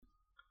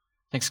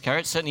Thanks, Carrie.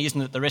 It certainly isn't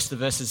that the rest of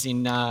the verses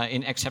in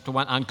Acts chapter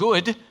 1 aren't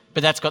good,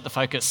 but that's got the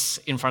focus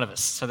in front of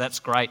us, so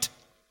that's great.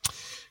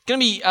 Going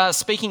to be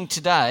speaking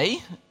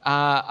today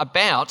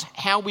about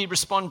how we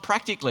respond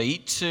practically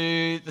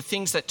to the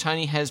things that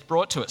Tony has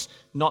brought to us.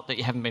 Not that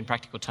you haven't been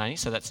practical, Tony,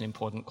 so that's an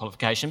important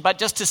qualification, but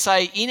just to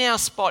say, in our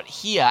spot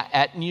here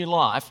at New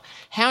Life,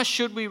 how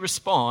should we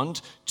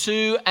respond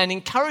to an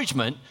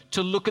encouragement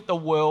to look at the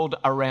world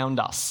around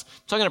us?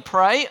 So I'm going to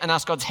pray and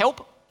ask God's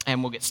help,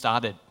 and we'll get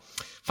started.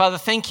 Father,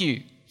 thank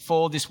you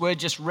for this word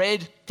just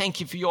read.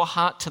 Thank you for your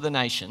heart to the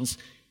nations.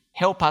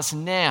 Help us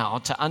now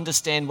to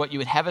understand what you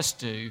would have us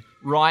do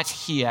right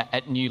here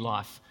at New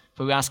Life.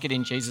 For we ask it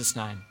in Jesus'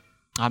 name.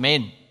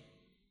 Amen.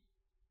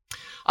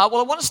 Well,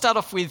 I want to start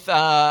off with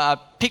a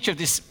picture of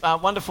this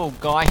wonderful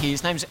guy here.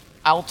 His name's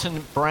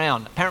Alton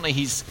Brown. Apparently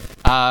he's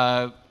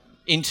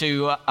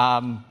into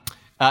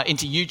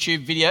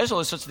YouTube videos, all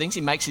those sorts of things.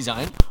 He makes his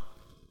own.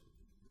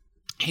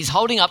 He's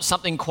holding up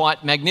something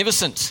quite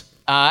magnificent.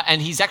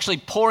 And he's actually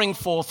pouring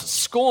forth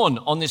scorn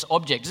on this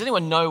object. Does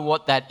anyone know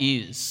what that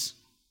is?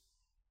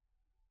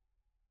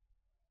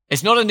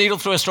 It's not a needle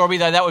through a strawberry,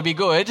 though that would be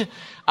good. It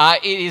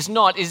is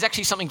not. It is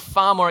actually something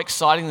far more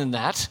exciting than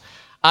that.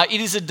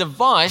 It is a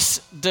device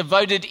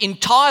devoted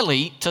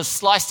entirely to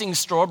slicing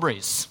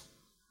strawberries.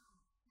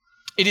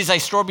 It is a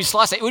strawberry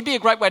slicer. It would be a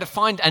great way to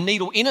find a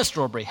needle in a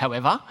strawberry,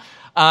 however,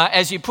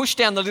 as you push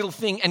down the little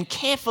thing and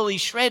carefully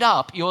shred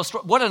up your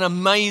what an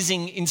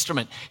amazing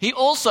instrument. He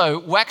also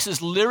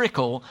waxes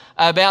lyrical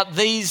about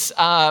these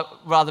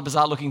rather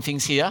bizarre-looking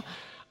things here,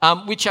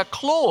 which are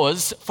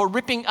claws for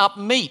ripping up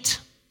meat,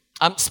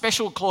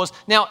 special claws.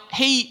 Now,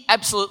 he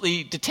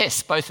absolutely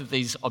detests both of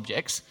these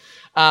objects,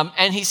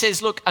 and he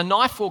says, look, a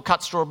knife will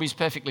cut strawberries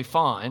perfectly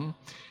fine,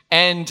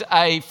 and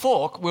a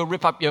fork will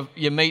rip up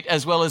your meat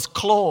as well as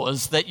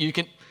claws that you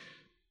can...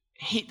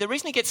 The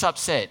reason he gets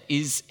upset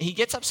is he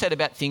gets upset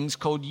about things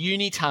called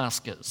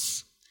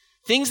unitaskers.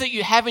 Things that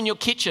you have in your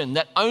kitchen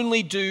that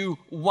only do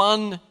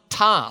one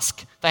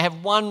task. They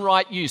have one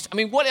right use. I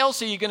mean, what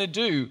else are you going to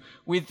do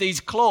with these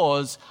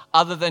claws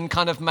other than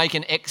kind of make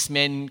an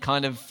X-Men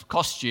kind of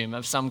costume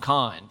of some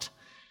kind?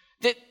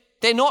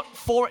 They're not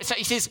for it. So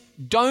he says,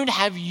 don't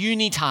have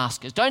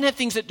unitaskers. Don't have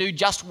things that do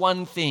just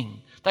one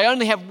thing. They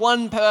only have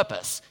one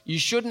purpose. You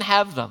shouldn't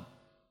have them.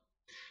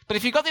 But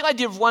if you've got the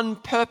idea of one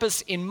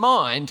purpose in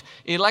mind,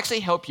 it'll actually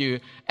help you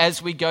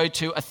as we go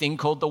to a thing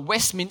called the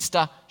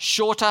Westminster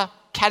Shorter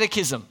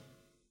Catechism.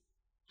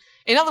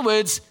 In other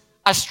words,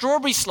 a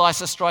strawberry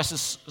slicer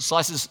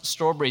slices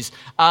strawberries.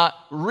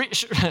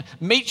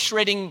 Meat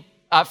shredding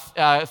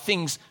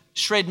things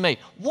shred meat.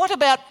 What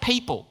about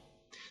people?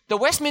 The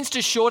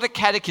Westminster Shorter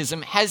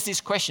Catechism has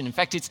this question. In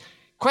fact, it's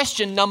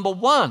question number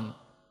 1.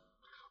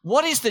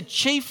 What is the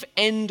chief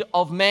end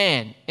of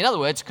man? In other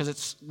words, because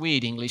it's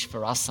weird English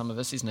for us, some of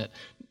us, isn't it?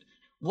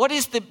 What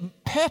is the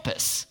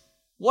purpose?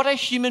 What are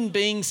human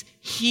beings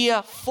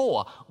here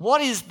for?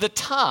 What is the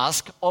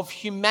task of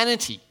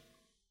humanity?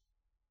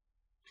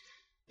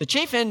 The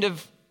chief end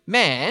of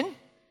man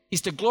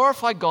is to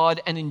glorify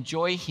God and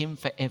enjoy him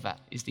forever,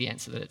 is the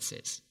answer that it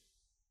says.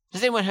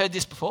 Has anyone heard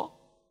this before?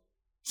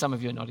 Some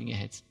of you are nodding your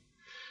heads.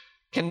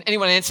 Can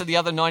anyone answer the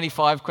other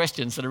 95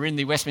 questions that are in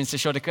the Westminster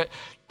Shorter?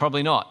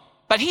 Probably not.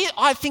 But here,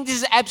 I think this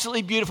is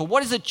absolutely beautiful.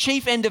 What is the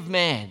chief end of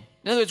man?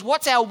 In other words,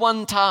 what's our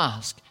one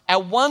task?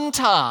 Our one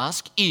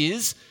task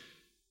is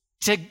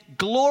to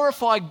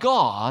glorify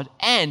God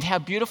and, how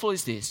beautiful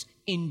is this,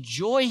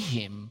 enjoy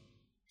him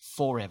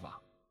forever.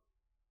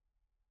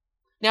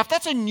 Now, if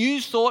that's a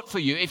new thought for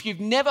you, if you've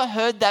never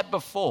heard that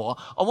before,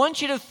 I want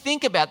you to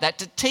think about that,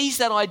 to tease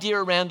that idea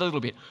around a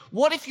little bit.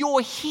 What if you're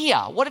here?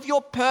 What if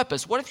your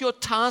purpose, what if your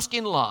task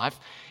in life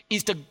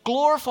is to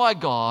glorify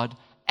God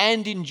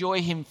and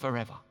enjoy him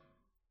forever?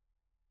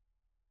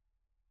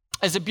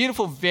 There's a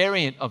beautiful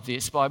variant of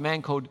this by a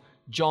man called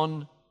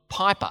John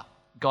Piper,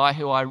 a guy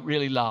who I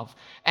really love.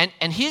 And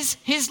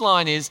his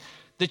line is,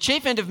 the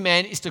chief end of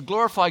man is to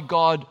glorify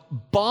God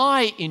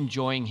by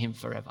enjoying him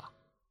forever.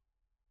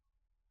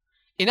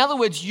 In other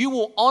words, you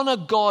will honour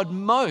God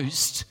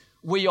most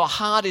where your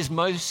heart is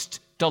most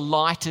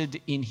delighted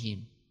in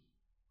him.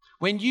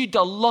 When you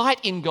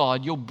delight in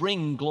God, you'll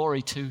bring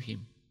glory to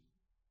him.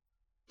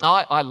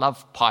 I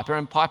love Piper,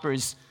 and Piper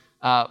is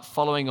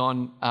following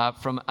on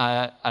from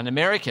an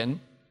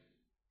American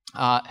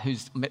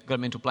who's got a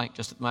mental blank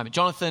just at the moment.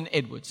 Jonathan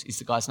Edwards is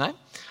the guy's name.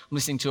 I'm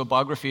listening to a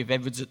biography of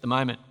Edwards at the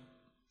moment.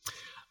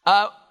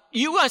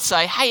 You might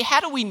say, hey, how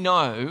do we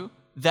know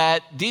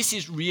that this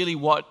is really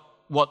what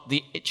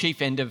the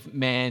chief end of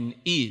man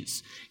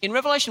is? In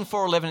Revelation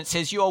 4:11 it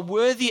says, you are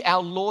worthy,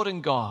 our Lord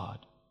and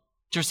God,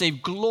 to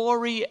receive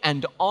glory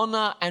and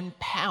honour and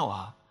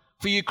power,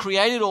 for you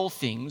created all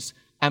things,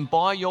 and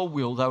by your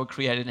will they were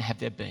created and have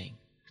their being.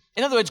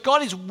 In other words,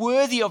 God is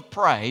worthy of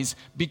praise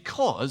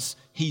because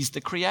he's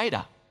the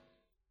creator.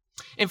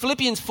 In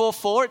Philippians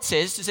 4:4 it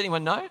says, does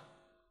anyone know?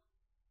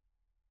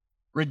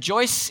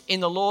 Rejoice in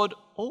the Lord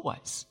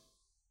always.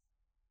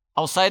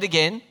 I'll say it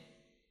again.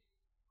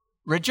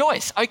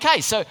 Rejoice. Okay,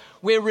 so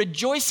we're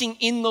rejoicing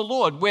in the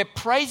Lord. We're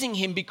praising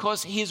him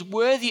because he is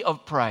worthy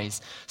of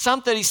praise.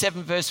 Psalm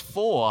 37 verse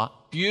 4,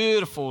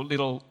 beautiful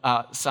little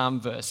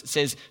psalm verse. It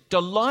says,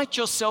 delight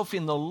yourself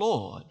in the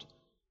Lord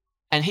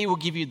and he will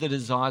give you the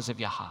desires of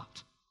your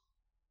heart.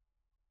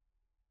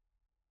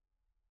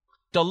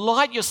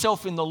 Delight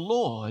yourself in the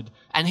Lord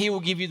and he will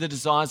give you the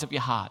desires of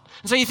your heart.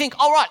 And so you think,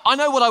 all right, I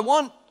know what I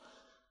want.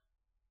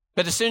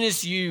 But as soon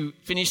as you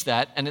finish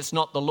that and it's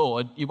not the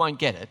Lord, you won't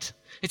get it.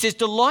 It says,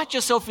 delight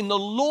yourself in the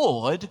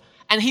Lord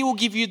and he will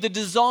give you the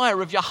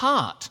desire of your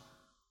heart.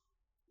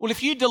 Well,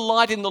 if you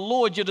delight in the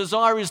Lord, your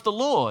desire is the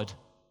Lord.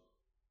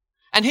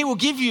 And he will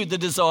give you the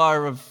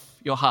desire of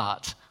your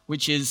heart,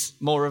 which is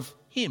more of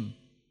him.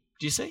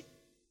 Do you see?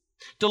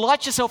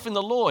 Delight yourself in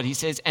the Lord, he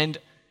says, and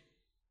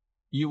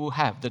you will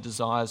have the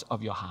desires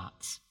of your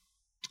hearts.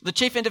 The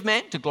chief end of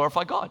man, to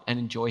glorify God and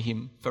enjoy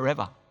him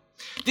forever.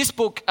 This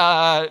book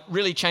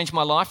really changed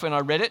my life when I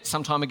read it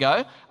some time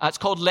ago. It's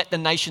called Let the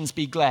Nations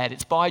Be Glad.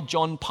 It's by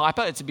John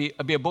Piper. It'd be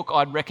a book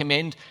I'd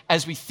recommend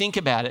as we think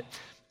about it.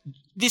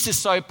 This is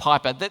so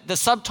Piper. The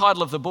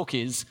subtitle of the book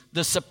is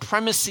The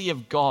Supremacy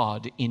of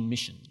God in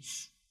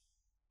Missions.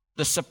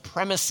 The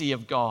Supremacy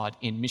of God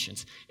in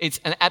Missions. It's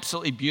an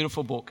absolutely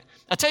beautiful book.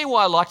 I'll tell you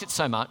why I liked it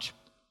so much.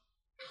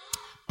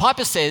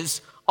 Piper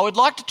says, I would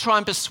like to try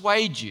and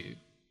persuade you,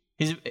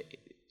 he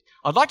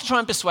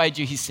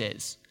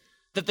says,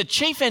 that the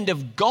chief end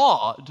of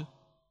God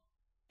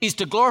is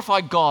to glorify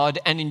God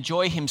and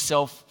enjoy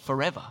himself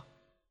forever.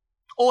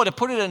 Or to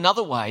put it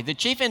another way, the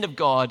chief end of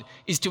God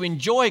is to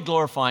enjoy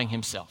glorifying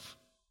himself.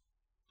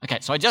 Okay,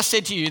 so I just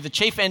said to you, the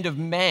chief end of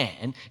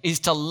man is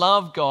to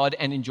love God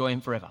and enjoy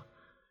him forever.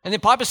 And then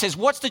Piper says,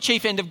 what's the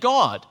chief end of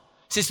God?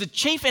 He says the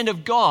chief end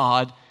of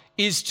God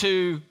is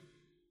to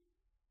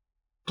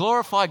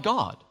glorify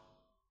God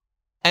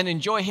and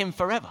enjoy him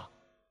forever.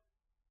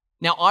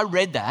 Now, I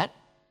read that.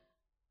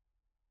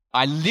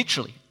 I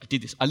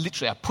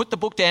put the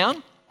book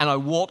down and I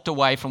walked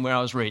away from where I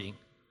was reading.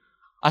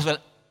 I went,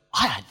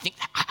 I don't think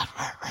that.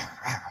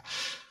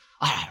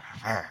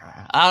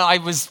 I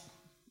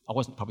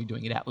wasn't probably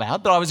doing it out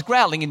loud, but I was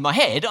growling in my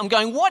head. I'm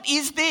going, what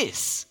is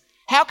this?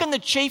 How can the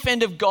chief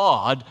end of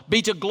God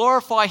be to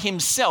glorify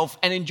himself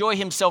and enjoy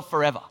himself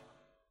forever?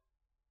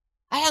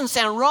 That doesn't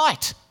sound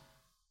right.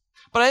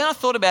 But then I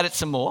thought about it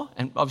some more,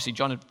 and obviously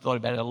John had thought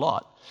about it a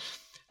lot.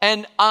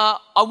 And I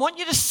want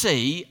you to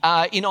see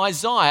in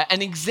Isaiah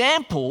an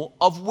example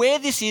of where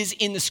this is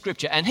in the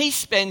scripture. And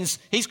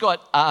he's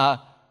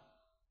got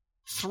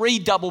 3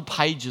 double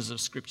pages of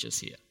scriptures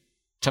here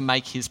to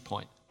make his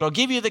point. But I'll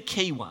give you the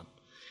key one.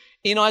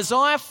 In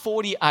Isaiah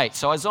 48,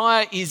 so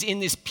Isaiah is in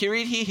this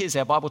period here. Here's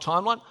our Bible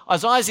timeline.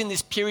 Isaiah's in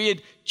this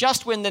period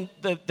just when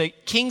the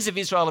kings of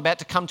Israel are about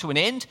to come to an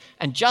end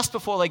and just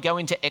before they go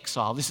into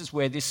exile. This is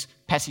where this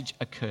passage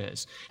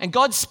occurs. And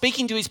God's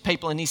speaking to his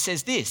people and he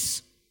says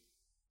this,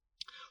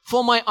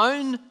 for my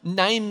own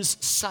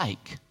name's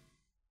sake,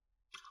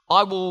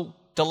 I will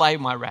delay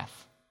my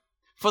wrath.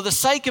 For the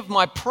sake of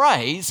my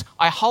praise,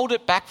 I hold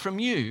it back from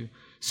you,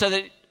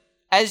 so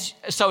as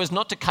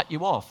not to cut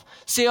you off.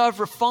 See,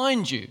 I've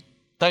refined you,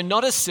 though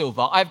not as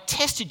silver. I've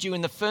tested you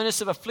in the furnace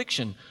of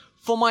affliction.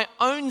 For my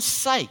own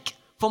sake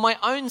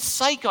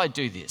I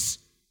do this.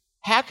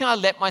 How can I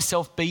let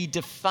myself be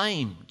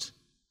defamed?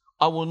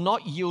 I will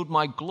not yield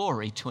my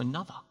glory to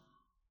another.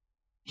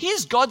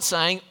 Here's God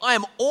saying, I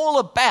am all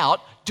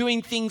about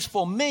doing things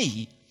for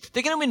me.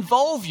 They're going to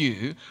involve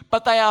you,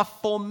 but they are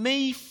for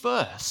me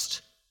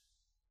first.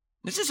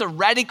 This is a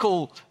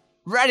radical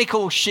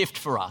shift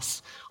for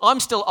us.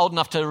 I'm still old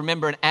enough to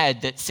remember an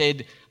ad that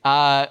said,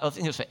 I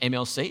think it was for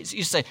MLC. It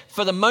used to say,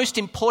 for the most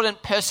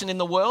important person in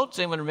the world. Does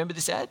anyone remember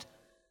this ad?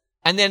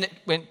 And then it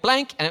went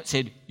blank and it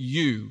said,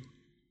 you.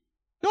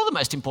 You're the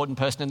most important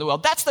person in the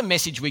world. That's the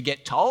message we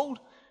get told.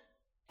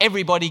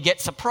 Everybody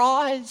gets a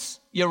prize.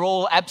 You're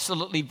all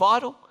absolutely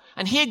vital.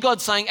 And here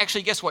God's saying,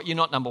 actually, guess what? You're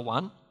not number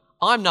one.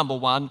 I'm number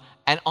one,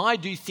 and I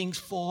do things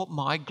for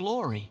my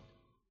glory.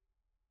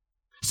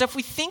 So if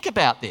we think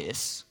about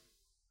this,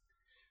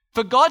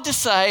 for God to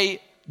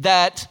say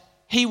that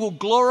he will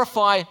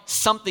glorify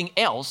something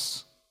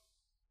else,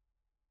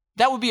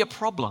 that would be a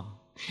problem.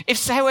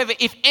 However,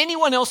 if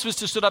anyone else was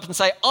to stood up and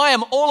say, I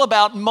am all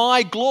about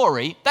my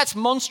glory, that's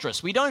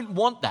monstrous. We don't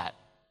want that.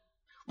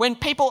 When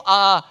people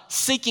are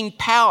seeking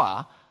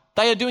power,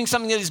 they are doing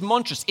something that is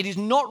monstrous. It is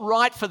not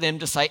right for them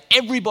to say,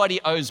 everybody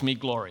owes me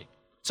glory.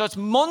 So it's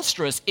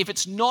monstrous if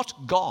it's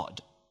not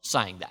God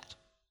saying that.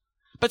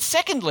 But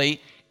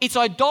secondly, it's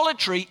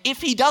idolatry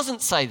if he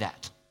doesn't say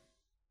that.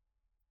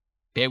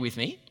 Bear with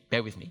me.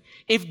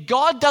 If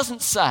God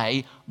doesn't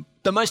say,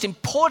 the most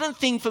important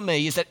thing for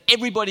me is that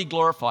everybody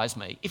glorifies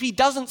me, if he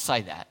doesn't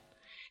say that,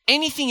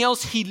 anything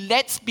else he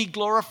lets be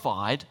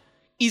glorified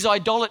is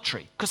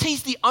idolatry, because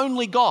he's the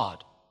only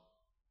God.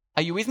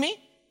 Are you with me?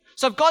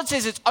 So if God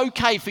says it's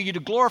okay for you to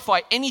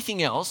glorify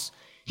anything else,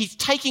 he's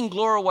taking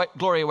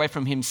glory away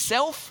from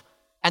himself,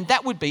 and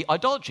that would be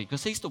idolatry,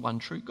 because he's the one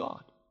true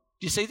God.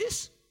 Do you see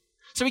this?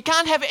 So we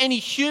can't have any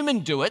human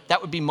do it.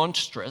 That would be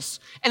monstrous.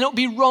 And it would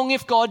be wrong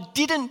if God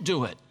didn't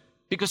do it.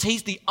 because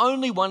he's the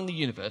only one in the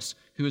universe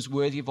who is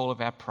worthy of all of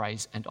our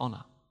praise and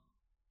honour.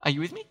 Are you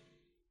with me?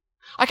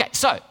 Okay,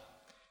 so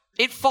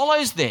it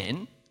follows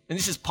then, and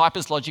this is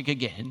Piper's logic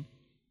again,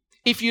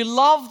 if you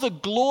love the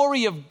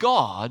glory of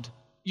God,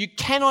 you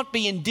cannot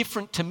be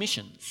indifferent to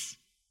missions.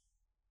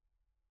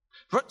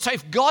 So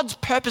if God's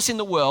purpose in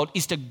the world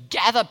is to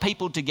gather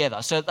people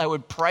together so that they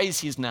would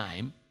praise his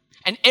name,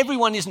 and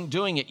everyone isn't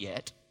doing it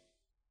yet,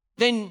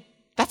 then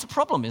that's a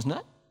problem, isn't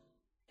it?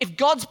 If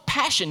God's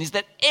passion is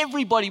that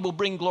everybody will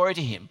bring glory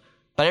to him,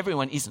 but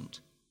everyone isn't,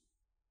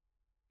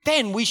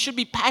 then we should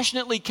be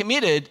passionately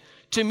committed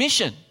to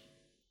mission.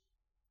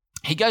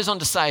 He goes on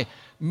to say,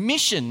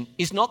 mission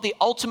is not the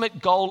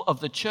ultimate goal of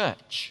the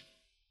church.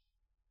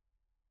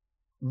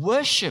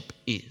 Worship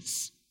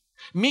is.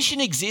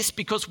 Mission exists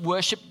because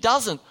worship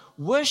doesn't.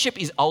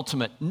 Worship is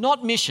ultimate,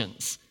 not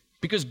missions,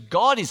 because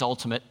God is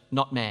ultimate,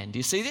 not man. Do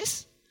you see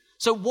this?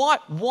 So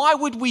why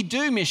would we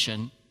do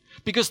mission?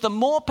 Because the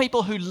more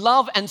people who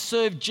love and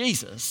serve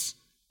Jesus,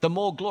 the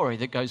more glory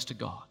that goes to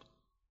God.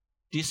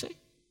 Do you see?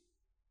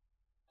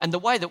 And the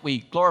way that we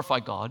glorify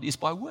God is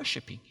by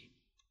worshipping him.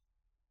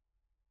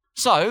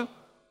 So,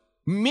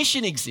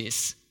 mission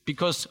exists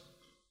because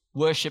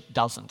worship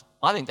doesn't.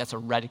 I think that's a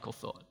radical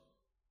thought.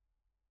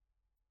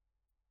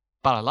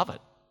 But I love it.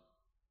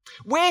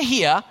 We're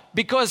here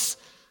because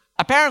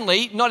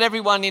apparently not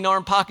everyone in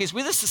Oran Park is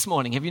with us this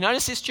morning. Have you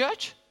noticed this,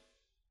 church?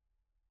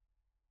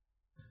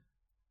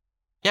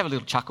 You have a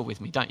little chuckle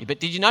with me, don't you? But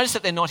did you notice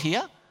that they're not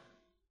here?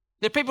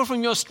 There are people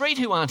from your street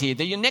who aren't here.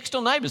 They're your next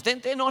door neighbours.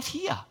 They're not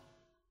here.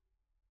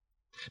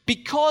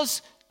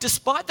 Because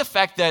despite the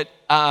fact that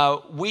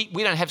we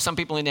don't have some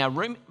people in our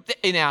room,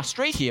 in our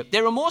street here,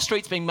 there are more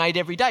streets being made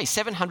every day,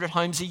 700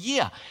 homes a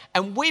year.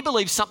 And we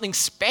believe something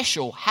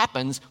special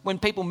happens when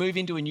people move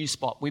into a new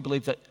spot. We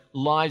believe that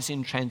lives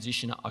in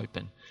transition are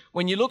open.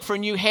 When you look for a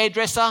new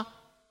hairdresser,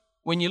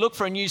 when you look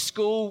for a new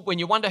school, when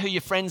you wonder who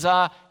your friends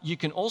are, you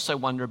can also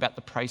wonder about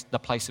the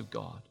place of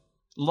God.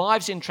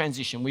 Lives in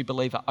transition, we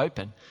believe, are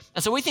open.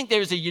 And so we think there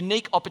is a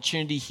unique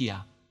opportunity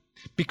here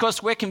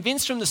because we're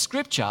convinced from the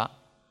scripture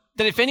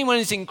that if anyone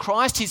is in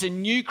Christ, he's a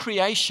new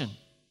creation.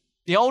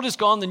 The old is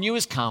gone, the new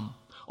has come.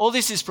 All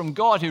this is from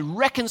God who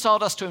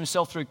reconciled us to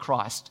himself through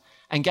Christ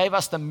and gave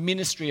us the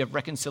ministry of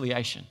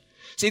reconciliation.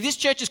 See, this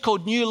church is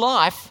called New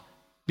Life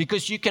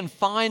because you can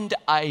find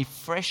a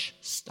fresh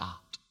start.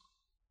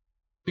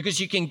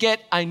 Because you can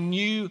get a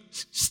new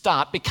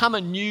start, become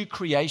a new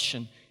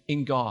creation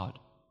in God.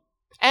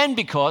 And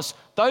because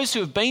those who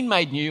have been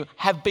made new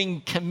have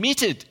been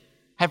committed,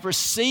 have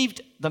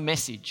received the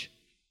message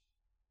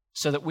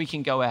so that we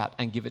can go out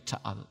and give it to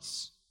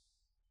others.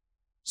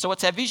 So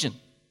what's our vision?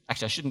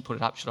 Actually, I shouldn't put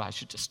it up, should I? I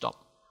should just stop.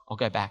 I'll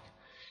go back.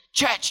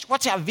 Church,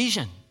 what's our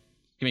vision?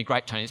 Give me a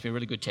great, Tony. It's been a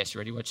really good test. You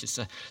ready? Watch this.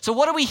 So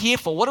what are we here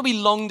for? What do we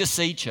long to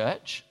see,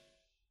 church?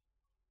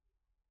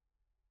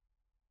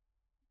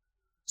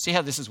 See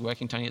how this is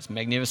working, Tony? It's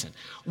magnificent.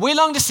 We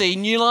long to see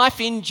new life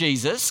in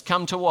Jesus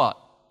come to what?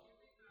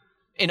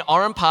 In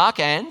Oran Park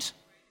and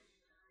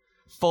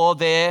for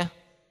their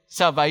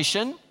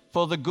salvation,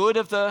 for the good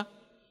of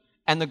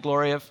and the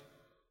glory of...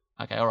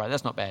 Okay, all right,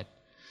 that's not bad.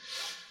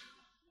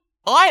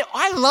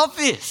 I love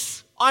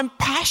this. I'm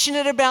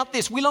passionate about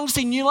this. We long to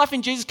see new life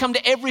in Jesus come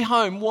to every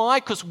home. Why?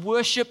 Because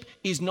worship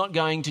is not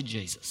going to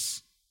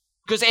Jesus.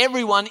 Because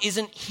everyone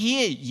isn't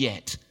here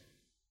yet.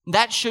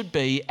 That should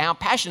be our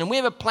passion. And we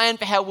have a plan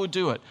for how we'll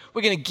do it.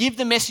 We're going to give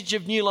the message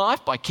of new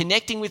life by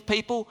connecting with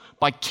people,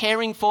 by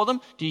caring for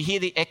them. Do you hear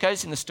the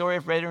echoes in the story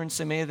of Retta and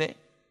Samir there?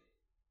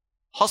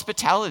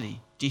 Hospitality.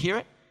 Do you hear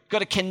it? Got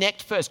to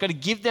connect first. Got to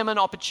give them an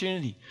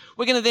opportunity.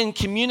 We're going to then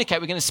communicate.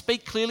 We're going to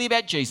speak clearly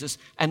about Jesus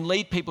and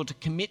lead people to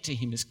commit to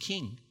him as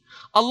King.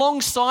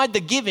 Alongside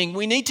the giving,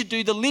 we need to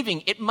do the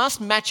living. It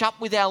must match up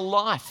with our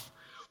life.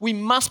 We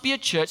must be a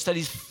church that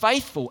is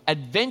faithful,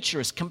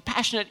 adventurous,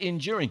 compassionate,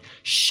 enduring,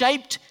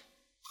 shaped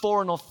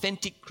for an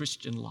authentic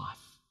Christian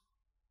life.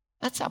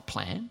 That's our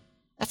plan.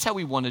 That's how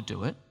we want to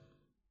do it.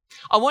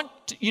 I want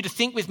you to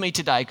think with me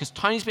today, because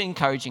Tony's been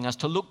encouraging us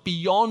to look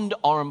beyond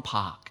Oran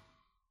Park.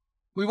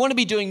 We want to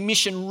be doing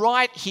mission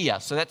right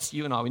here. So that's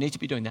you and I. We need to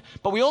be doing that.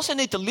 But we also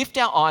need to lift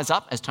our eyes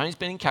up, as Tony's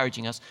been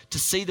encouraging us, to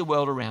see the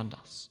world around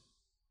us.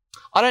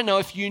 I don't know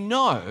if you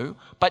know,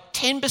 but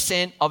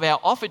 10% of our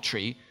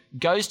offertory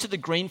goes to the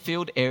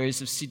greenfield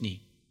areas of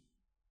Sydney.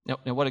 Now,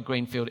 what are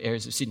greenfield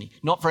areas of Sydney?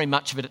 Not very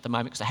much of it at the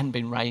moment because it hadn't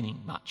been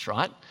raining much,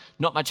 right?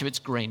 Not much of it's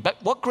green.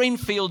 But what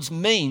greenfields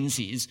means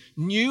is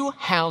new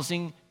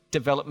housing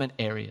development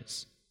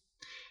areas.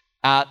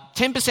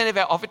 10% of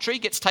our offertory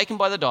gets taken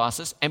by the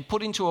diocese and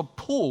put into a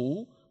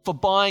pool for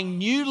buying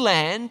new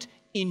land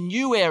in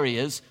new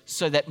areas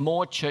so that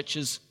more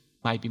churches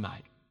may be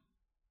made.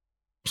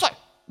 So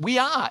we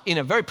are, in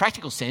a very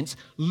practical sense,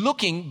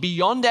 looking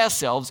beyond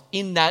ourselves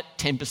in that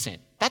 10%.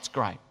 That's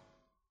great.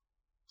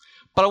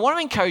 But I want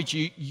to encourage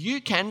you,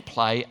 you can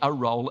play a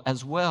role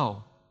as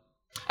well.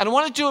 And I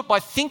want to do it by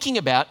thinking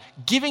about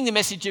giving the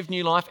message of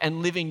new life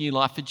and living new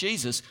life for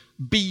Jesus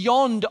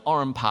beyond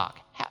Oran Park.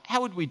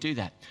 How would we do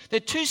that? There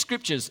are two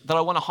scriptures that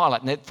I want to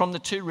highlight, and they're from the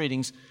two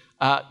readings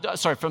the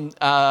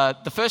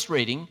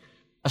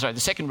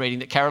second reading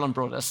that Carolyn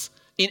brought us.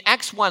 In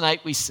Acts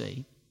 1:8 we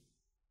see,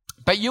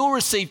 "But you'll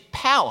receive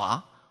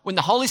power when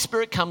the Holy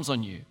Spirit comes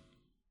on you,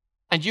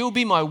 and you'll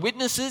be my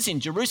witnesses in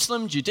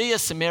Jerusalem, Judea,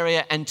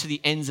 Samaria, and to the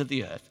ends of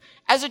the earth."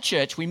 As a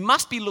church, we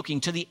must be looking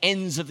to the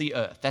ends of the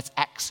earth. That's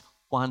Acts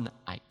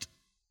 1:8.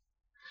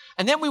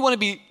 And then we want to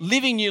be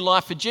living new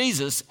life for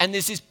Jesus, and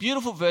there's this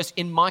beautiful verse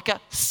in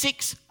Micah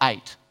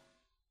 6:8.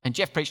 And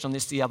Jeff preached on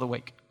this the other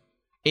week.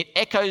 It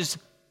echoes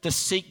the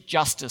seek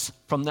justice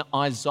from the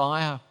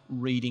Isaiah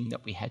reading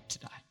that we had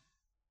today.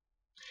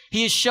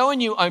 "He has shown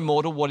you, O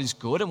mortal, what is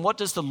good, and what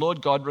does the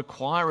Lord God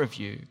require of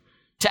you?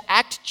 To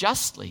act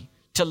justly,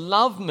 to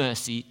love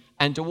mercy,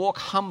 and to walk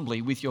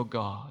humbly with your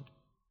God."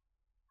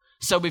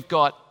 So we've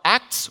got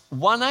Acts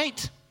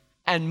 1:8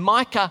 and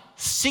Micah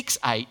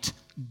 6:8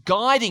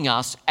 guiding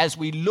us as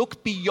we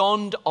look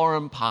beyond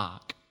Oran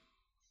Park.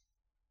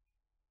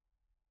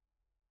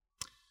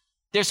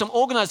 There are some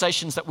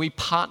organisations that we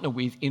partner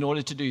with in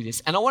order to do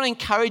this. And I want to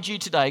encourage you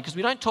today, because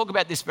we don't talk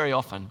about this very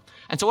often.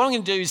 And so what I'm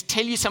going to do is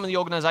tell you some of the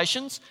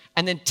organisations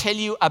and then tell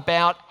you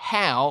about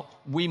how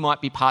we might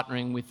be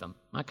partnering with them.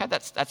 Okay,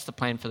 that's the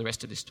plan for the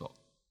rest of this talk.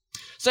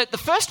 So the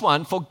first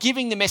one, for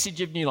giving the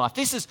message of new life.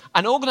 This is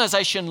an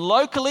organisation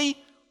locally,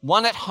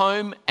 one at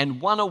home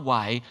and one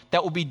away,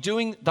 that will be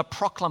doing the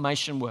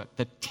proclamation work,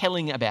 the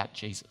telling about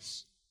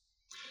Jesus.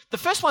 The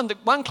first one, the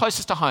one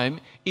closest to home,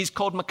 is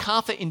called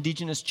MacArthur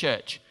Indigenous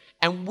Church.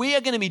 And we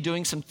are going to be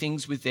doing some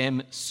things with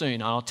them soon.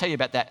 And I'll tell you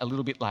about that a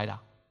little bit later.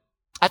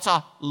 That's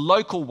a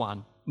local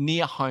one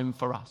near home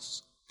for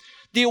us.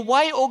 The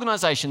away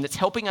organisation that's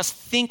helping us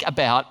think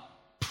about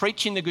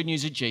preaching the good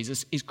news of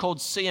Jesus is called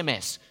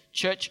CMS,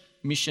 Church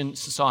Mission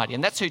Society.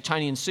 And that's who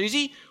Tony and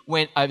Susie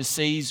went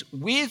overseas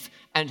with,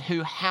 and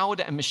who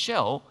Howard and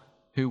Michelle,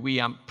 who we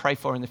pray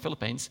for in the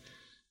Philippines,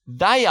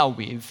 they are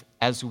with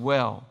as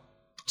well.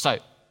 So,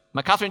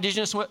 MacArthur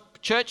Indigenous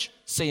Church,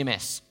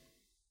 CMS.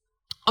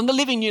 On the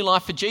Living New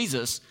Life for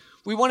Jesus,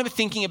 we want to be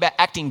thinking about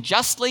acting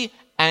justly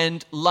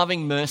and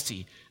loving mercy.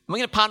 And we're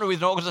going to partner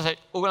with an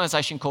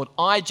organisation called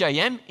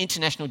IJM,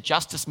 International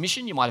Justice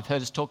Mission. You might have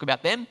heard us talk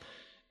about them.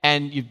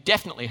 And you've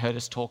definitely heard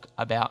us talk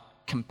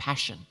about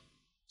compassion.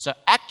 So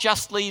act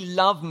justly,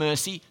 love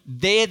mercy.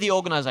 They're the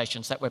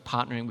organisations that we're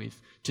partnering with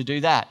to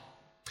do that.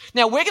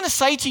 Now, we're going to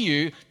say to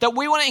you that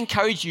we want to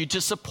encourage you to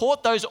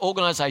support those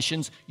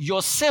organisations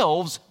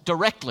yourselves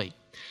directly.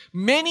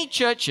 Many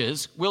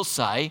churches will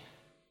say,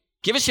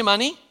 "Give us your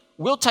money,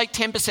 we'll take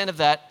 10% of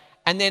that,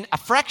 and then a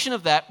fraction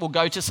of that will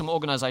go to some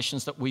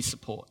organisations that we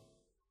support."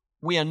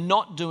 We are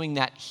not doing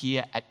that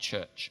here at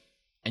church.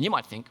 And you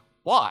might think,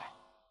 why?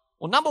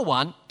 Well, number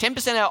one,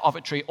 10% of our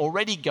offertory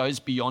already goes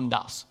beyond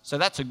us. So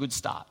that's a good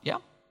start, yeah?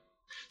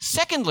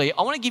 Secondly,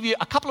 I want to give you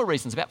a couple of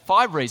reasons, about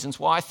 5 reasons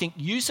why I think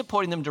you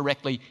supporting them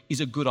directly is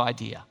a good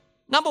idea.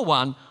 Number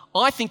one,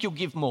 I think you'll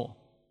give more.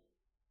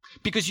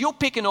 Because you'll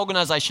pick an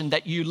organisation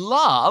that you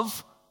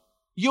love,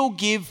 you'll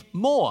give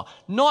more.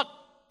 Not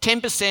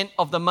 10%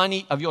 of the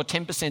money of your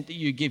 10% that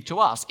you give to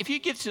us. If you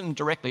give to them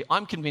directly,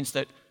 I'm convinced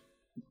that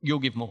you'll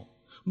give more.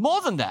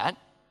 More than that,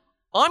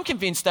 I'm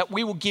convinced that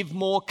we will give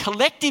more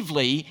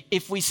collectively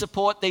if we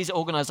support these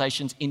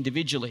organisations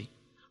individually,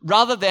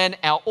 rather than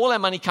all our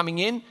money coming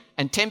in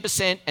and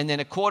 10% and then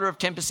a quarter of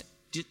 10%.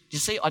 Do you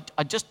see,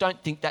 I just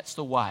don't think that's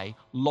the way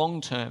long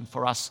term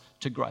for us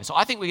to grow. So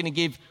I think we're going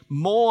to give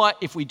more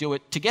if we do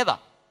it together.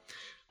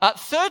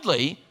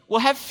 Thirdly, we'll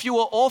have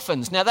fewer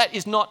orphans. Now, that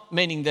is not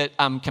meaning that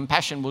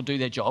Compassion will do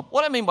their job.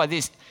 What I mean by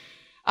this,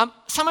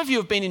 some of you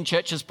have been in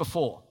churches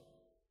before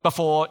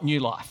New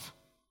Life,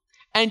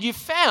 and you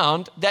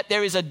found that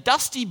there is a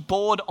dusty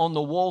board on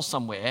the wall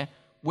somewhere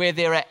where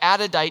there are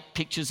out-of-date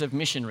pictures of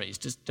missionaries.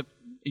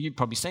 You've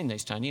probably seen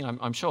these, Tony,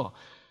 I'm sure.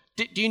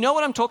 Do you know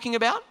what I'm talking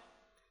about?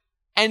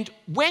 And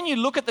when you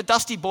look at the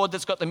dusty board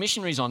that's got the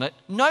missionaries on it,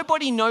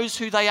 nobody knows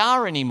who they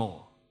are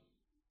anymore.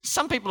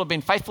 Some people have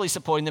been faithfully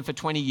supporting them for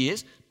 20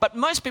 years, but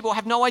most people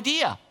have no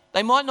idea.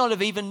 They might not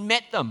have even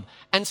met them.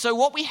 And so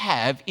what we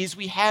have is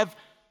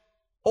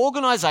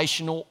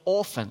organisational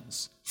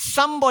orphans.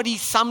 Somebody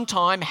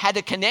sometime had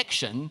a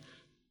connection,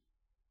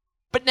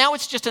 but now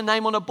it's just a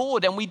name on a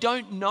board and we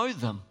don't know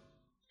them.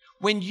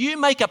 When you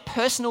make a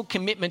personal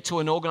commitment to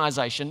an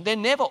organisation, they're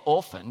never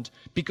orphaned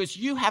because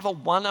you have a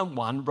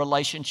one-on-one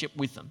relationship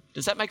with them.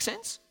 Does that make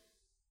sense?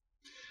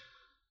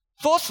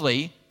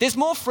 Fourthly, there's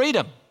more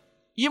freedom.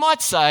 You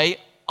might say,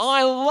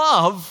 I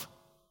love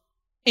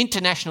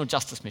International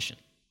Justice Mission.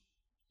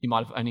 You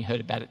might have only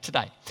heard about it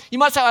today. You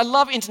might say, I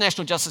love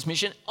International Justice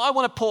Mission. I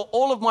want to pour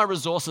all of my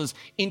resources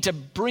into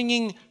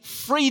bringing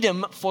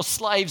freedom for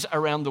slaves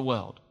around the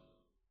world.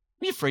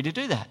 You're free to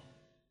do that.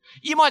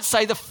 You might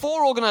say the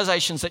 4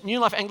 organisations that New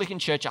Life Anglican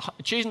Church are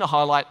choosing to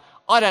highlight,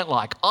 I don't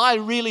like. I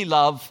really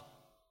love,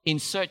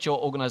 insert your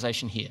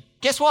organisation here.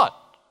 Guess what?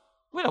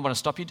 We don't want to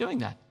stop you doing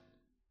that.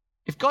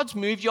 If God's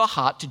moved your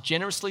heart to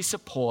generously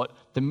support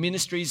the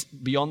ministries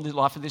beyond the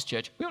life of this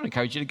church, we want to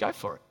encourage you to go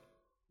for it.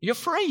 You're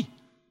free.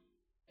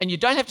 And you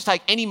don't have to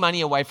take any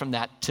money away from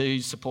that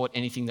to support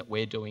anything that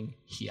we're doing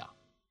here.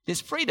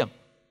 There's freedom.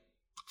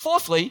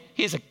 Fourthly,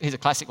 here's a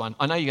classic one.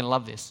 I know you're going to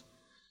love this.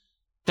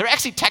 There are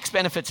actually tax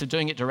benefits of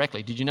doing it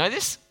directly. Did you know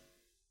this?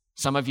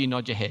 Some of you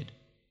nod your head.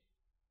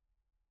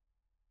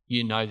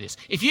 You know this.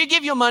 If you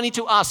give your money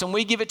to us and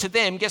we give it to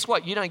them, guess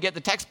what? You don't get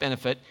the tax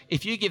benefit.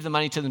 If you give the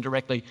money to them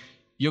directly,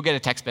 you'll get a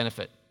tax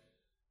benefit.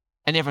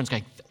 And everyone's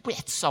going,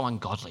 that's so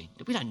ungodly.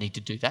 We don't need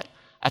to do that.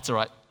 That's all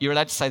right. You're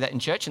allowed to say that in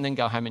church and then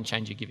go home and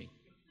change your giving.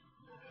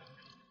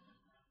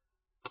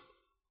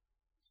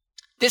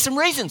 There's some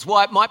reasons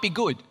why it might be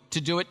good to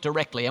do it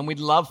directly, and we'd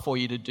love for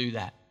you to do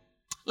that.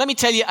 Let me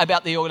tell you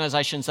about the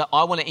organisations that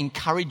I want to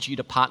encourage you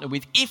to partner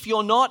with if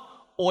you're not,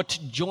 or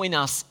to join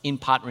us in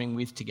partnering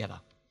with together.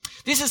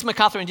 This is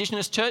Macarthur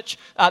Indigenous Church.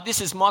 This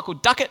is Michael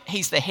Duckett.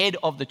 He's the head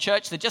of the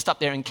church. They're just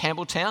up there in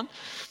Campbelltown.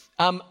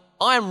 I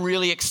am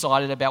really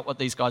excited about what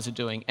these guys are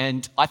doing.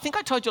 And I think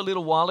I told you a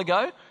little while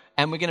ago,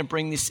 and we're going to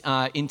bring this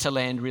into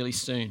land really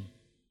soon.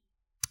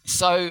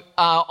 So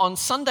on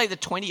Sunday the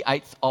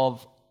 28th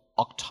of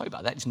October,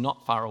 that is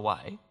not far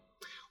away,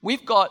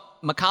 we've got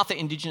Macarthur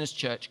Indigenous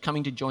Church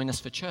coming to join us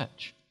for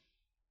church.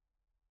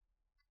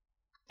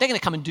 They're going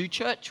to come and do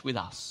church with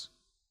us.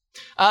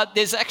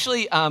 There's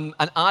actually an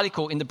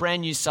article in the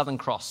brand new Southern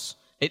Cross.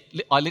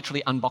 I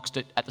literally unboxed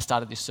it at the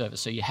start of this service,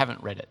 so you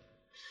haven't read it.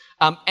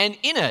 And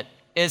in it,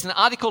 there's an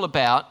article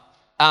about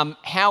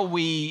how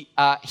we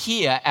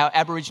hear our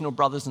Aboriginal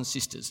brothers and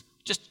sisters.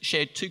 Just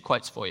shared 2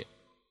 quotes for you.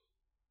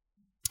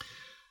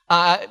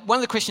 One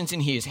of the questions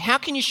in here is, how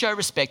can you show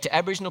respect to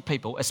Aboriginal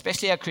people,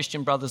 especially our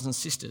Christian brothers and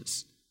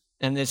sisters?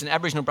 And there's an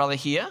Aboriginal brother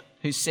here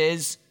who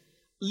says,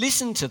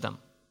 listen to them.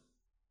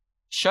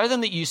 Show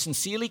them that you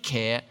sincerely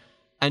care,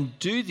 and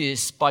do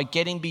this by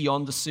getting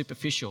beyond the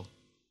superficial.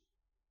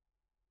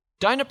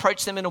 Don't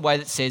approach them in a way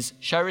that says,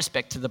 show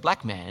respect to the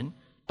black man,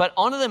 but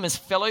honour them as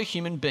fellow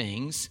human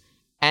beings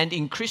and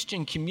in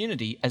Christian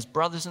community as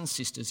brothers and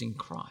sisters in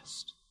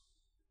Christ.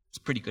 It's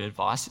pretty good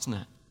advice, isn't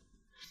it?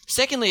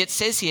 Secondly, it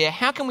says here,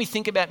 how can we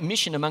think about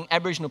mission among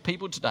Aboriginal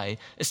people today,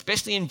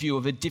 especially in view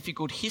of a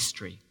difficult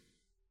history?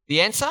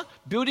 The answer,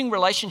 building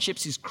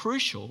relationships is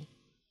crucial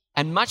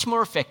and much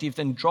more effective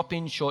than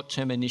drop-in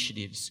short-term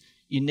initiatives.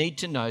 You need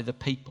to know the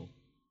people.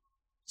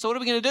 So what are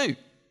we going to do?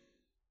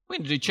 We're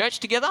going to do church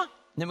together, and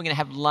then we're going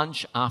to have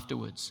lunch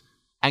afterwards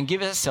and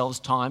give ourselves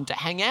time to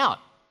hang out.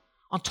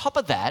 On top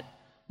of that,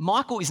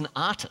 Michael is an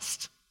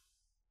artist.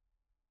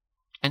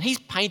 And he's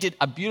painted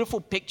a beautiful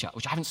picture,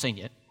 which I haven't seen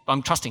yet, but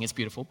I'm trusting it's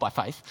beautiful by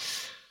faith.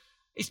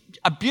 It's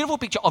a beautiful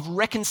picture of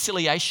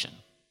reconciliation.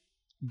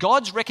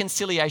 God's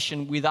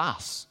reconciliation with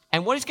us.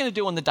 And what he's going to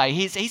do on the day,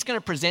 he's going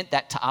to present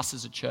that to us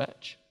as a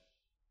church.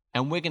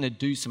 And we're going to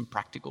do some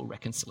practical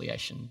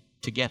reconciliation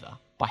together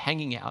by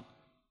hanging out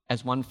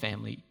as one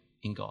family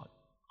in God.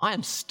 I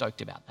am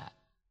stoked about that.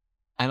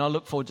 And I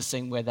look forward to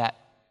seeing where that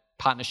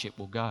partnership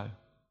will go.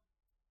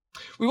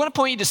 We want to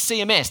point you to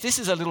CMS. This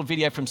is a little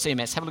video from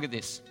CMS. Have a look at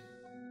this.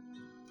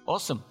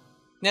 Awesome.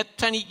 Now,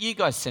 Tony, you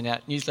guys sent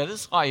out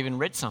newsletters. I even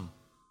read some.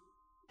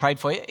 Prayed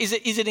for you. Is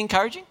it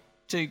encouraging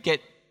to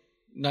get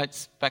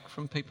notes back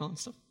from people and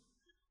stuff?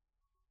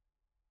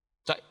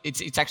 So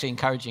it's actually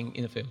encouraging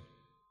in the field.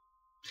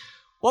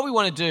 What we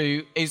want to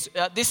do is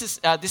this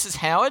is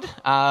Howard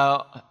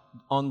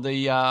on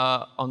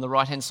the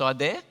right hand side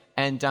there,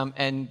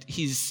 and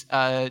his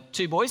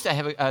 2 boys. They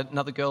have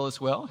another girl as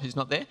well who's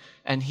not there,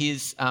 and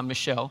here's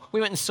Michelle.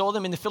 We went and saw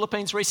them in the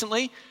Philippines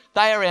recently.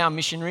 They are our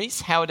missionaries,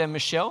 Howard and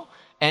Michelle,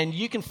 and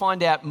you can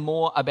find out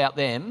more about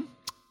them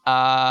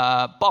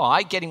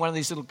by getting one of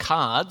these little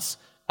cards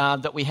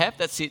that we have.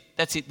 That's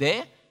it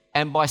there,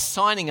 and by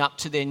signing up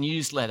to their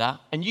newsletter,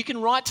 and you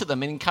can write to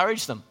them and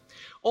encourage them.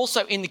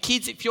 Also, in the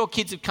kids, if your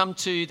kids have come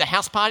to the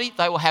house party,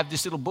 they will have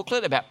this little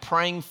booklet about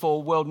praying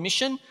for world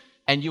mission,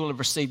 and you will have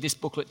received this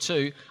booklet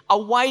too, a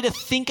way to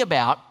think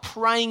about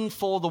praying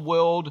for the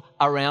world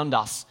around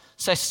us.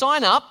 So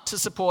sign up to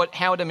support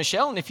Howard and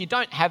Michelle, and if you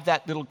don't have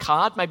that little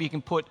card, maybe you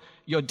can put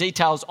your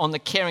details on the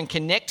Care and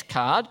Connect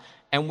card,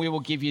 and we will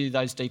give you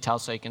those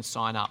details so you can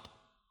sign up.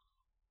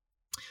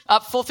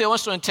 Fourthly, I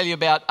also want to tell you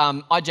about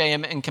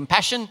IJM and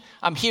Compassion.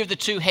 Here are the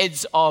 2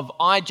 heads of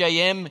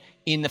IJM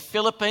in the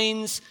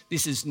Philippines.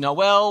 This is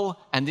Noel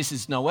and this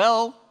is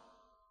Noel.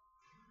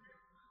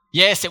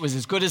 Yes, it was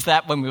as good as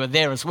that when we were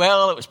there as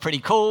well. It was pretty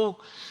cool.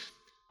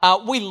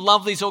 We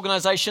love these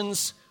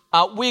organisations.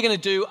 We're going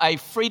to do a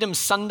Freedom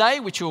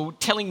Sunday, which will be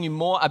telling you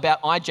more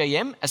about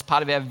IJM as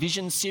part of our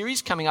Vision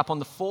series coming up on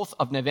the 4th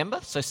of November.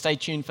 So stay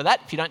tuned for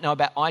that. If you don't know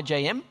about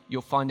IJM,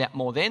 you'll find out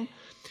more then.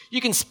 You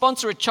can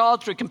sponsor a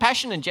child through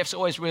Compassion, and Jeff's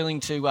always willing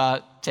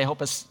to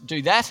help us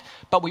do that.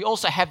 But we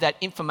also have that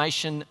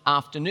information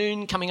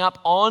afternoon coming up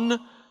on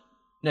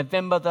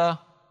November the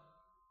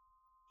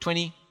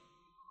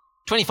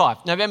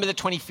 25th, November the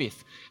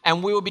 25th.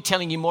 And we will be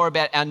telling you more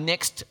about our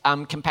next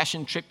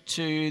Compassion trip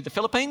to the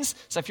Philippines.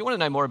 So if you want to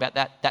know more about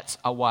that, that's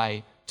a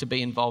way to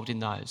be involved in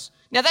those.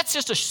 Now, that's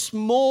just a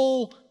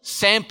small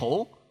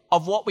sample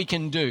of what we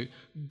can do.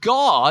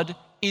 God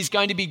is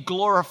going to be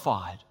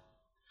glorified.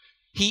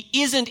 He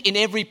isn't in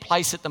every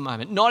place at the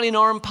moment, not in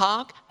Oran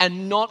Park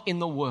and not in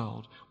the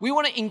world. we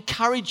want to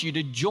encourage you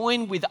to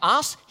join with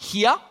us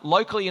here,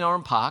 locally in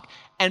Oran Park,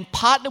 and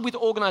partner with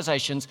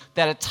organisations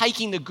that are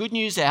taking the good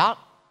news out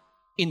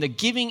in the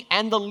giving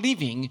and the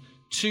living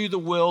to the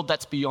world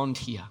that's beyond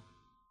here.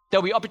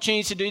 There'll be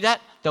opportunities to do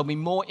that. There'll be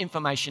more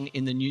information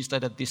in the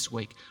newsletter this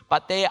week.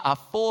 But there are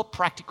 4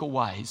 practical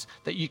ways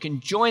that you can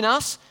join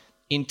us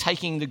in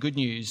taking the good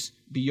news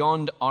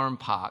beyond Oran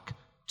Park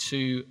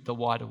to the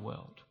wider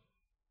world.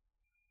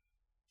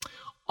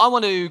 I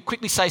want to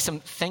quickly say some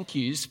thank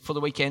yous for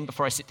the weekend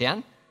before I sit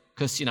down,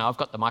 because, I've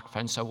got the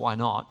microphone, so why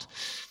not?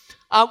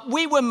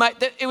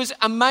 It was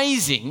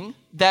amazing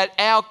that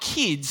our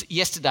kids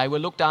yesterday were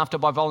looked after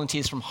by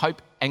volunteers from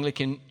Hope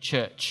Anglican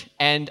Church.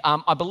 And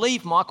I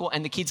believe Michael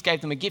and the kids gave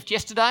them a gift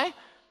yesterday,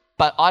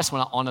 but I just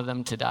want to honour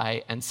them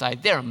today and say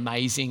they're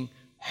amazing.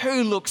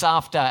 Who looks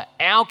after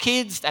our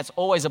kids? That's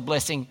always a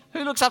blessing.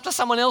 Who looks after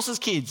someone else's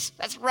kids?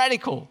 That's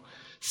radical.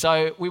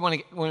 So we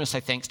want to say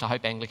thanks to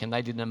Hope Anglican.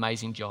 They did an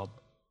amazing job.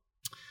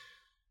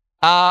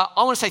 I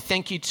want to say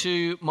thank you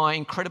to my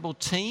incredible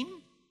team.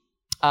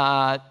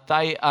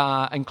 They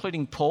are,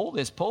 including Paul,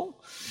 there's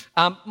Paul.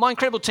 My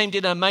incredible team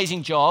did an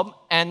amazing job,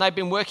 and they've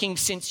been working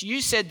since you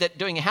said that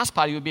doing a house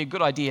party would be a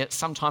good idea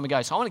some time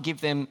ago. So I want to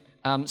give them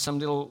some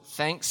little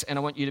thanks, and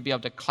I want you to be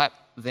able to clap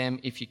them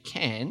if you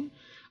can.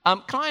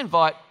 Can I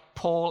invite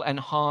Paul and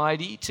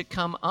Heidi to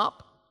come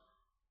up?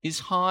 Is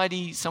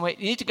Heidi somewhere?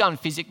 You need to go and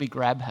physically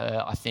grab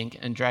her, I think,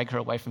 and drag her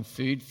away from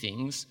food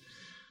things.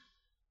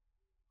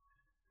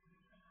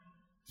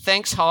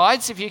 Thanks,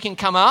 Hides, if you can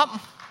come up.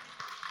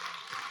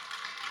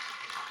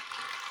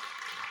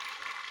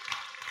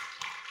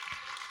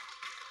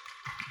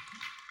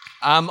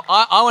 I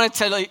want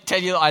to tell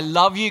you I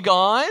love you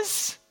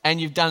guys, and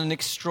you've done an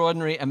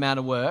extraordinary amount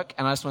of work,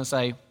 and I just want to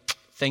say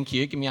thank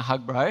you. Give me a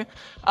hug, bro.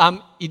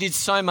 You did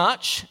so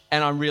much,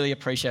 and I really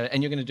appreciate it,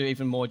 and you're going to do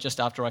even more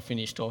just after I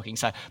finish talking.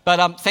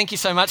 But thank you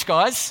so much,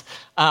 guys.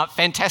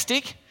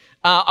 Fantastic.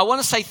 I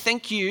want to say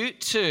thank you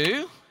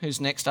to, who's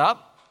next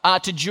up?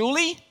 To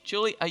Julie.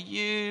 Julie, are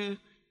you...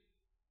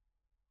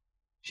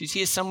 She's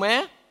here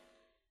somewhere.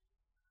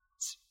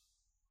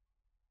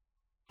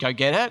 Go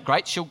get her.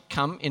 Great, she'll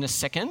come in a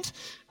second.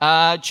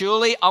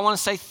 Julie, I want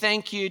to say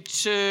thank you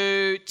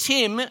to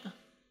Tim.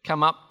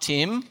 Come up,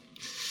 Tim.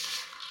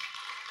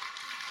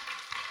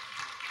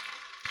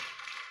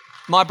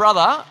 My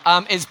brother,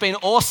 it's been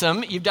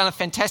awesome. You've done a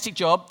fantastic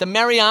job. The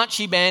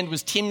mariachi band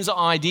was Tim's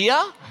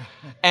idea.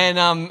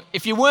 And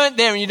if you weren't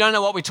there and you don't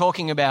know what we're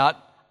talking about,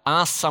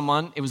 ask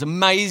someone. It was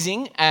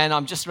amazing, and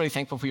I'm just really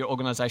thankful for your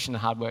organisation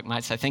and hard work,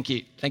 mate. So thank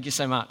you. Thank you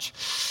so much.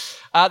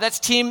 That's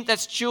Tim,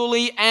 that's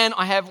Julie, and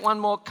I have one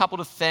more couple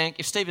to thank.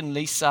 If Steve and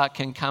Lisa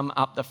can come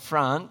up the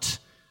front,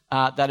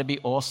 that'd be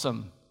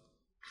awesome.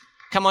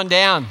 Come on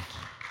down.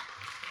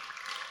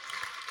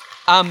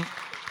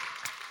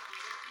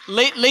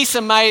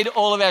 Lisa made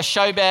all of our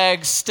show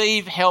bags.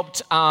 Steve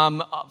helped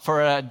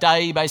for a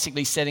day,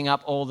 basically setting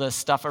up all the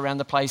stuff around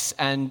the place,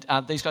 and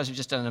these guys have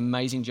just done an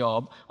amazing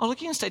job. Oh, look,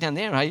 you're going to stay down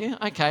there, are you?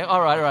 Okay,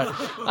 all right.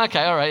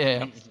 Okay, all right,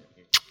 yeah.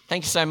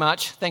 Thank you so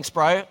much. Thanks,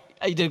 bro.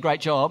 You did a great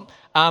job.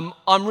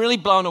 I'm really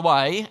blown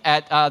away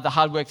at the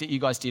hard work that you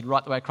guys did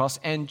right the way across.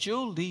 And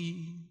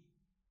Julie,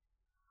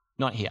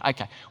 not here.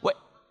 Okay.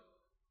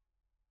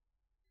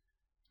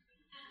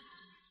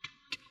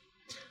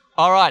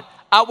 All right.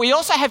 We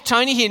also have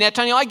Tony here. Now,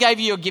 Tony, I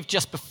gave you a gift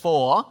just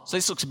before, so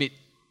this looks a bit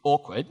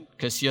awkward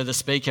because you're the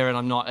speaker and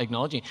I'm not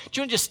acknowledging. Do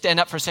you want to just stand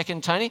up for a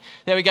second, Tony?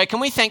 There we go. Can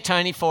we thank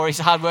Tony for his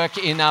hard work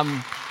in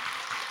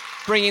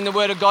bringing the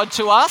Word of God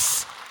to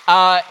us?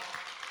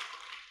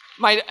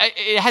 Mate,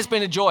 it has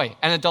been a joy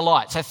and a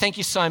delight, so thank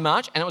you so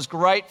much. And it was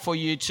great for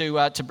you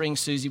to bring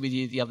Susie with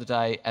you the other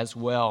day as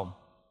well.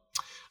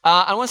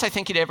 I want to say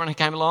thank you to everyone who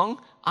came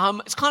along.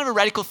 It's kind of a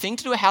radical thing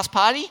to do a house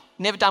party.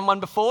 Never done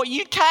one before.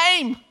 You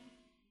came!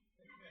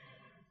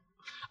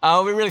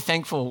 We're really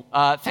thankful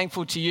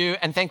to you,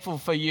 and thankful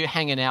for you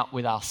hanging out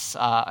with us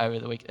over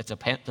the week. It's a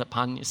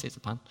pun, you see, it's a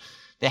pun.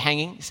 They're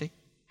hanging, you see?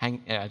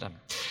 Yeah, I don't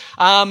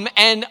know.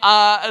 And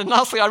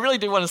lastly, I really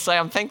do want to say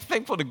I'm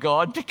thankful to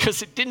God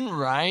because it didn't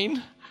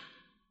rain.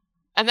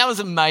 And that was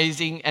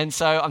amazing. And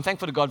so I'm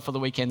thankful to God for the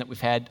weekend that we've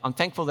had. I'm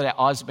thankful that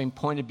our eyes have been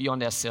pointed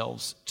beyond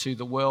ourselves to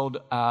the world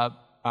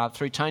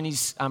through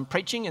Tony's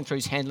preaching and through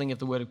his handling of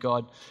the Word of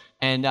God.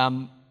 And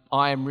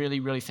I am really,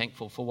 really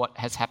thankful for what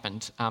has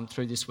happened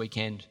through this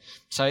weekend.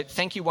 So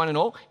thank you one and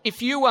all.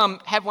 If you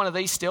have one of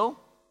these still,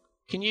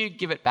 can you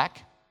give it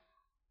back?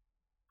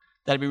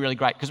 That'd be really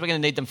great because we're going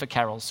to need them for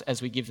carols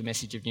as we give the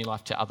message of new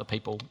life to other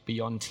people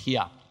beyond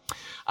here.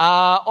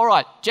 All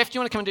right, Jeff, do you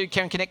want to come and do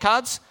Care and Connect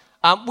cards?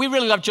 We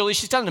really love Julie.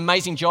 She's done an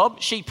amazing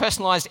job. She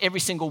personalised every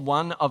single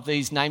one of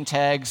these name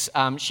tags.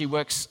 She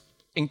works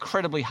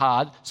incredibly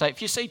hard. So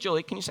if you see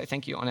Julie, can you say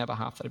thank you on our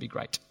behalf? That'd be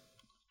great.